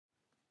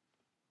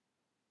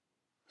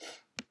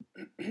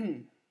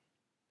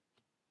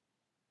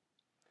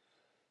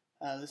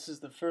This is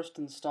the first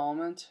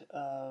installment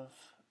of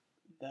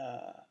the.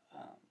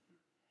 Never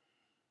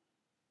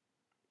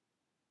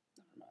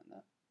mind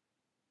that.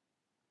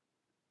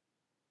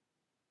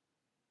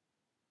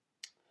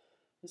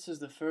 This is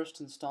the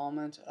first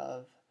installment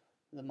of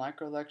the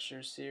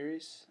Microlecture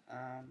series,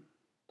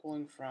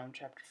 pulling from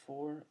Chapter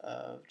 4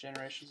 of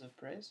Generations of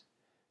Praise,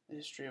 the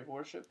History of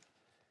Worship.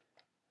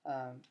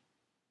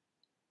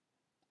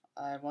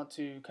 I want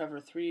to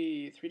cover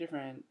three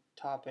different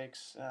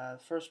topics.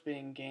 First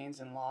being gains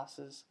and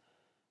losses,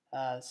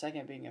 the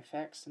second being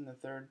effects, and the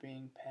third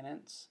being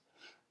penance.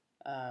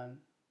 The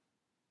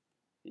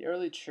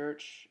early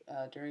church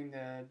during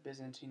the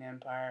Byzantine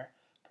Empire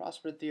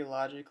prospered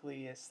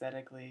theologically,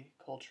 aesthetically,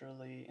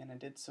 culturally, and it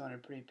did so in a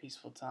pretty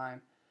peaceful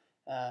time.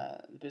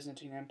 The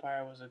Byzantine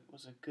Empire was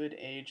a good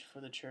age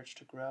for the church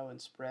to grow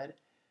and spread,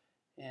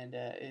 and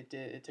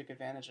it took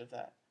advantage of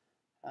that.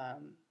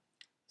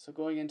 So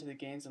going into the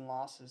gains and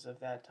losses of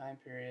that time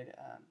period,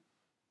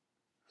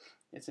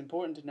 it's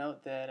important to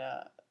note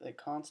that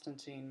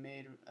Constantine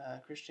made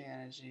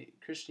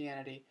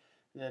Christianity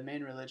the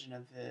main religion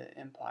of the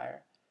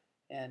empire,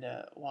 and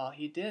while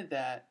he did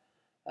that,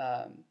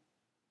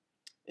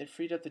 it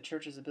freed up the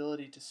church's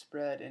ability to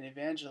spread and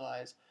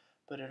evangelize,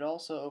 but it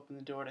also opened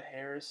the door to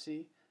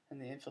heresy and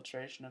the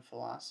infiltration of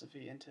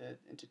philosophy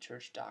into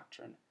church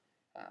doctrine,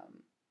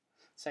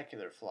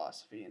 secular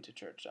philosophy into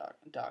church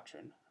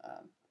doctrine.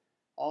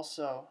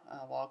 Also,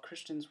 while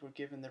Christians were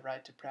given the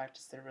right to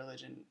practice their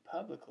religion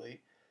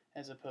publicly,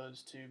 as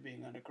opposed to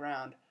being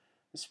underground,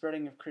 the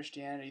spreading of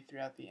Christianity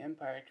throughout the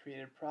empire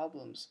created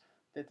problems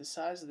that the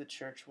size of the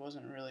church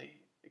wasn't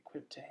really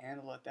equipped to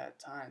handle at that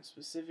time,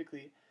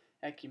 specifically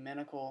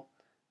ecumenical,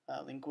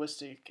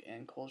 linguistic,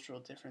 and cultural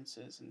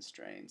differences and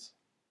strains.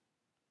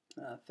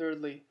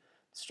 Thirdly,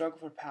 the struggle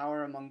for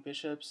power among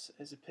bishops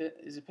is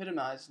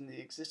epitomized in the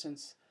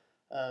existence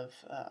of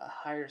a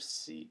higher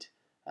seat,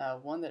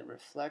 one that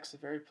reflects a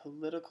very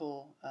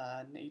political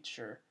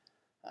nature,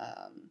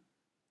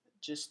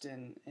 just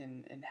in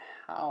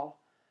how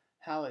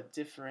it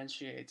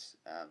differentiates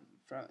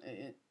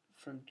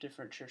from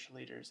different church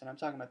leaders. And I'm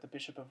talking about the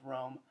Bishop of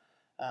Rome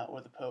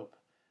or the Pope.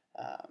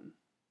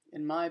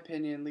 In my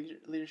opinion,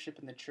 leadership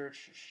in the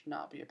church should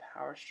not be a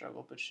power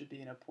struggle, but should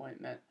be an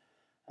appointment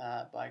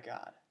by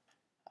God.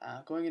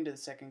 Going into the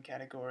second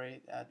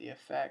category, the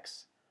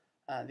effects.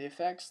 The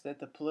effects that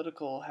the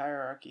political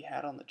hierarchy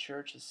had on the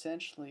church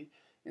essentially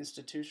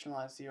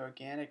institutionalized the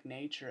organic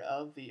nature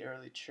of the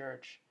early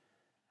church.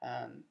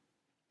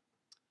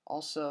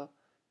 Also,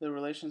 the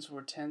relations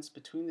were tense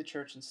between the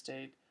church and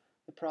state.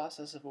 The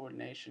process of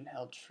ordination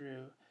held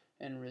true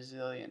and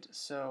resilient.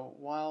 So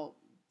while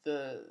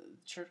the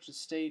church and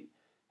state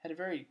had a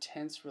very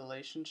tense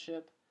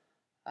relationship,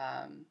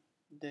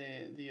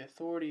 the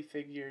authority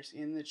figures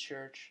in the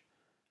church,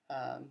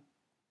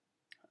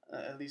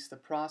 at least the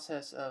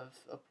process of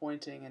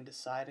appointing and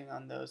deciding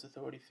on those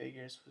authority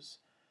figures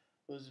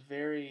was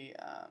very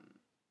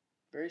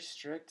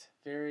strict,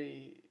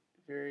 very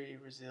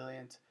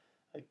resilient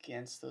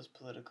against those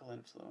political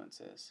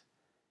influences.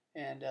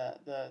 And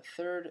the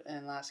third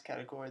and last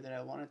category that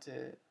I wanted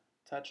to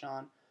touch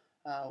on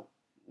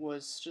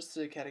was just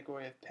the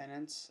category of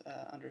penance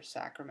under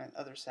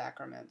other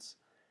sacraments.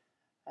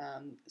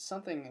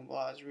 Something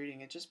while I was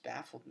reading, it just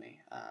baffled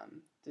me.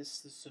 The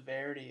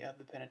severity of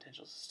the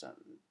penitential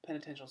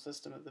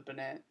system of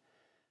the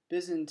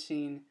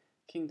Byzantine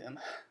kingdom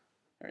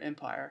or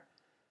empire,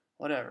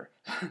 whatever.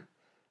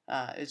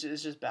 It's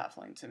just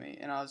baffling to me.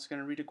 And I was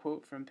going to read a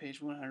quote from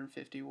page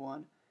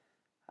 151,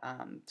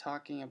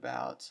 talking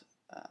about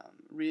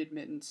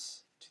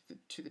readmittance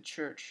to the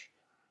church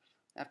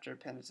after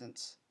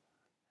penitence.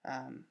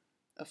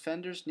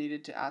 Offenders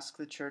needed to ask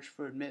the church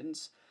for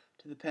admittance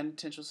to the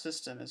penitential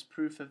system as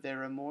proof of their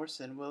remorse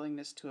and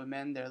willingness to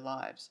amend their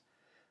lives.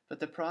 But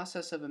the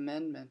process of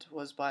amendment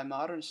was by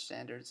modern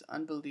standards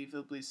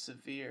unbelievably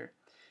severe.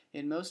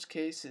 In most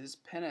cases,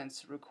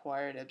 penance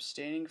required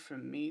abstaining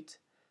from meat,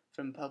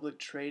 from public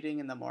trading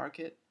in the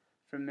market,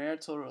 from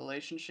marital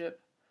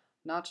relationship,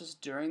 not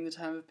just during the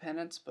time of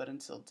penance, but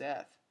until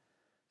death,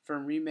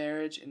 from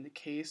remarriage in the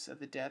case of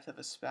the death of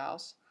a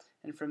spouse,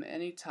 and from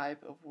any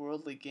type of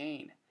worldly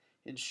gain.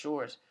 In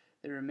short,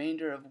 the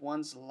remainder of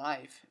one's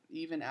life,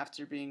 even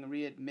after being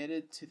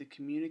readmitted to the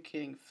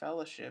communicating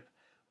fellowship,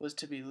 was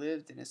to be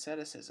lived in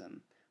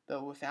asceticism,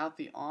 though without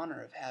the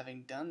honor of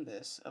having done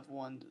this of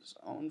one's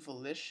own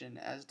volition,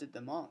 as did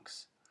the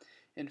monks.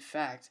 In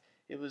fact,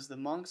 it was the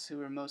monks who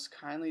were most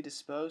kindly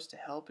disposed to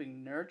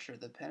helping nurture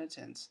the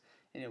penitents,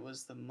 and it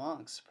was the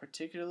monks,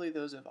 particularly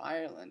those of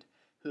Ireland,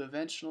 who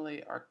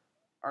eventually are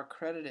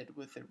credited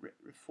with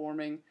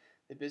reforming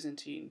the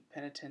Byzantine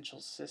penitential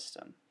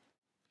system.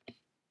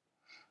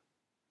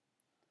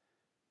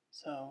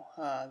 So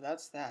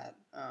that's that.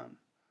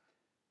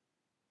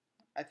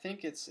 I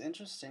think it's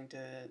interesting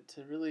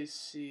to really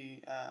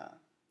see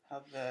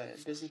how the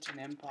Byzantine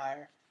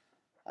Empire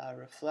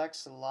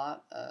reflects a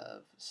lot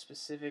of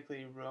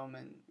specifically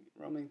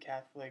Roman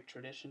Catholic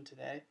tradition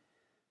today,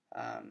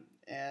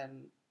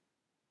 and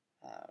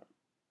uh,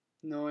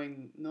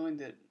 knowing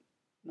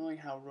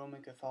how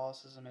Roman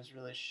Catholicism has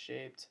really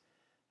shaped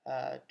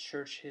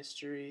church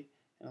history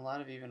and a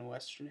lot of even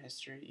Western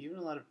history, even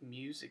a lot of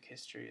music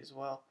history as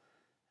well.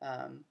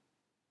 Um,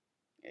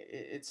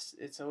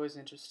 it's always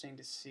interesting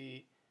to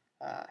see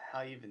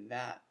how even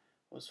that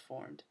was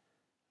formed,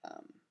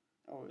 um,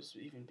 or was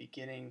even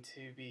beginning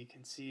to be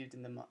conceived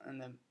in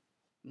the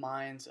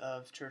minds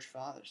of church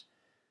fathers.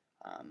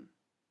 Um,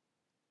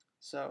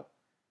 so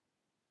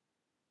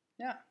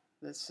yeah,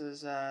 this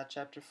is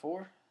chapter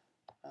 4,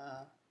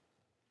 uh,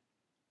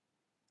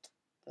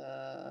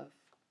 the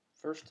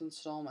first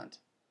installment.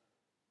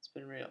 It's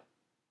been real.